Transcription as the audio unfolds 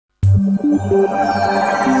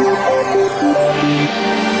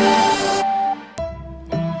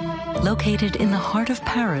Located in the heart of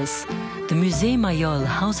Paris, the Musée Mayol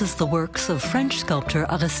houses the works of French sculptor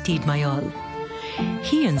Aristide Mayol.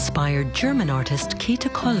 He inspired German artist Käthe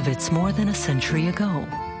Kollwitz more than a century ago.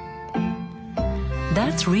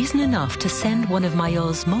 That's reason enough to send one of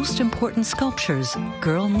Mayol's most important sculptures,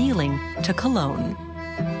 Girl Kneeling, to Cologne.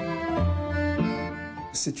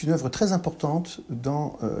 It's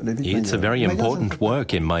a very important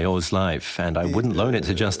work in Mayol's life, and I wouldn't loan it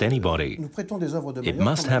to just anybody. It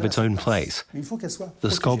must have its own place.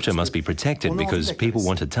 The sculpture must be protected because people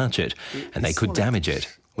want to touch it, and they could damage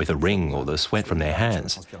it with a ring or the sweat from their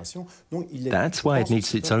hands. That's why it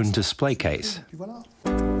needs its own display case.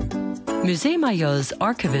 Musée Mayol's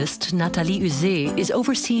archivist, Nathalie Uzé, is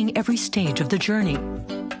overseeing every stage of the journey.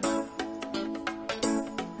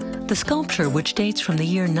 The sculpture, which dates from the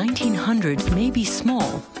year 1900, may be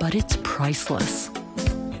small, but it's priceless.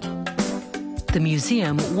 The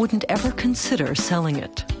museum wouldn't ever consider selling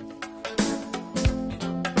it.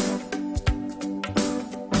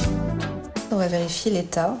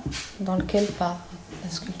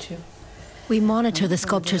 We monitor the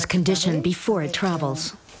sculpture's condition before it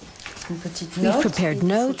travels. We've prepared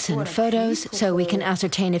notes and photos so we can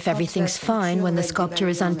ascertain if everything's fine when the sculpture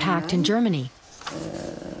is unpacked in Germany,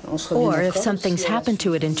 or if something's happened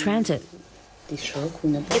to it in transit.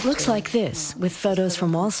 It looks like this, with photos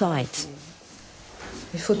from all sides.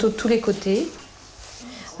 Here,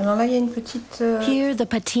 the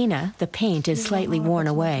patina, the paint, is slightly worn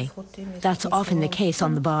away. That's often the case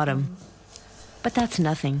on the bottom. But that's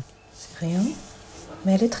nothing. It's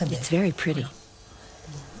very pretty.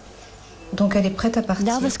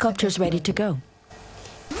 Now the sculpture's ready to go.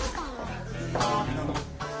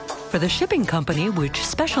 For the shipping company, which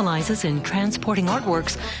specializes in transporting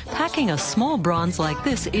artworks, packing a small bronze like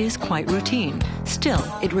this is quite routine. Still,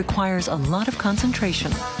 it requires a lot of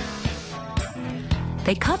concentration.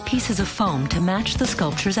 They cut pieces of foam to match the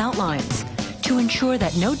sculpture's outlines, to ensure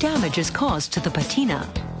that no damage is caused to the patina.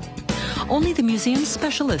 Only the museum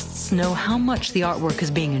specialists know how much the artwork is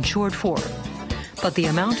being insured for. But the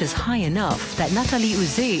amount is high enough that Nathalie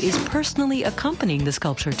Uzé is personally accompanying the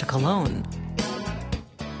sculpture to Cologne.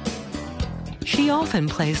 She often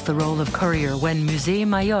plays the role of courier when Musée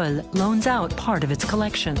Mayol loans out part of its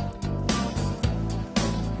collection.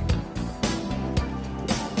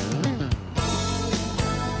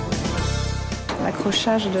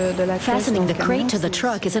 Fastening the crate to the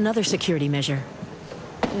truck is another security measure.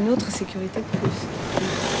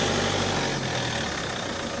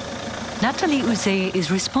 Nathalie Uzé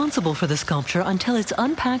is responsible for the sculpture until it's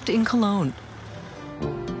unpacked in Cologne.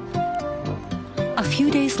 A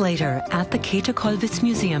few days later, at the Käthe Kollwitz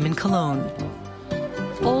Museum in Cologne,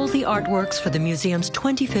 all the artworks for the museum's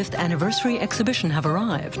 25th anniversary exhibition have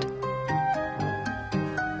arrived.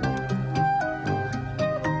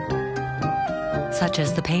 Such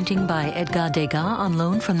as the painting by Edgar Degas on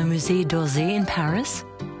loan from the Musée d'Orsay in Paris.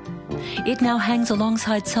 It now hangs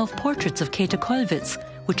alongside self-portraits of Käthe Kollwitz,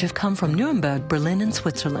 which have come from Nuremberg, Berlin, and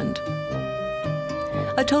Switzerland.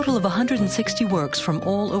 A total of 160 works from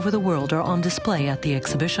all over the world are on display at the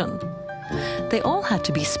exhibition. They all had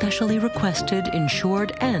to be specially requested,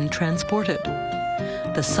 insured, and transported.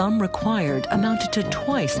 The sum required amounted to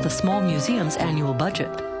twice the small museum's annual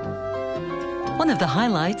budget. One of the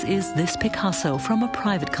highlights is this Picasso from a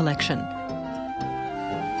private collection.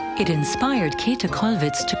 It inspired Käthe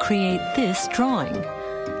Kollwitz to create this drawing.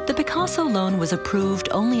 The Picasso loan was approved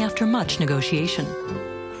only after much negotiation.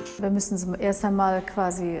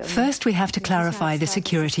 First, we have to clarify the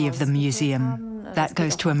security of the museum. That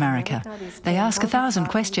goes to America. They ask 1,000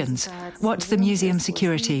 questions. What's the museum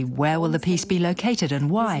security? Where will the piece be located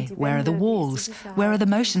and why? Where are the walls? Where are the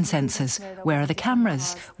motion sensors? Where are the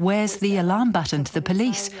cameras? Where's the alarm button to the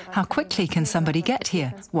police? How quickly can somebody get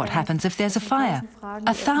here? What happens if there's a fire?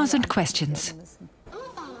 1,000 questions.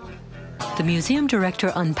 The museum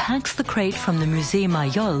director unpacks the crate from the Musée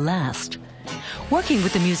Mayol last. Working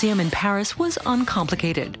with the museum in Paris was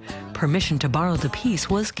uncomplicated. Permission to borrow the piece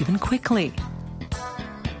was given quickly.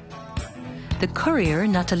 The courier,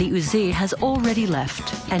 Nathalie Uzé, has already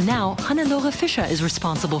left, and now Hannelore Fischer is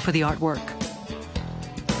responsible for the artwork.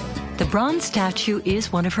 The bronze statue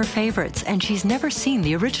is one of her favorites, and she's never seen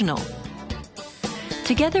the original.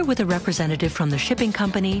 Together with a representative from the shipping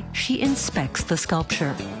company, she inspects the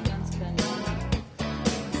sculpture.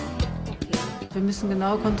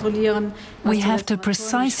 We have to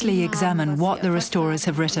precisely examine what the restorers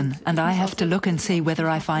have written, and I have to look and see whether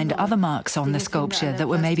I find other marks on the sculpture that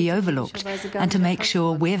were maybe overlooked, and to make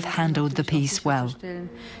sure we've handled the piece well.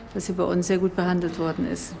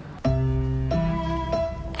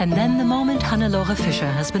 And then the moment Hannelore Fischer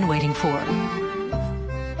has been waiting for.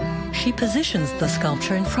 She positions the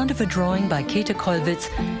sculpture in front of a drawing by Käthe Kollwitz,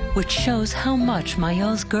 which shows how much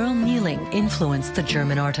Maillot's Girl Kneeling influenced the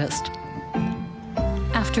German artist.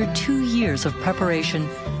 After 2 years of preparation,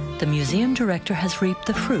 the museum director has reaped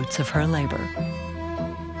the fruits of her labor.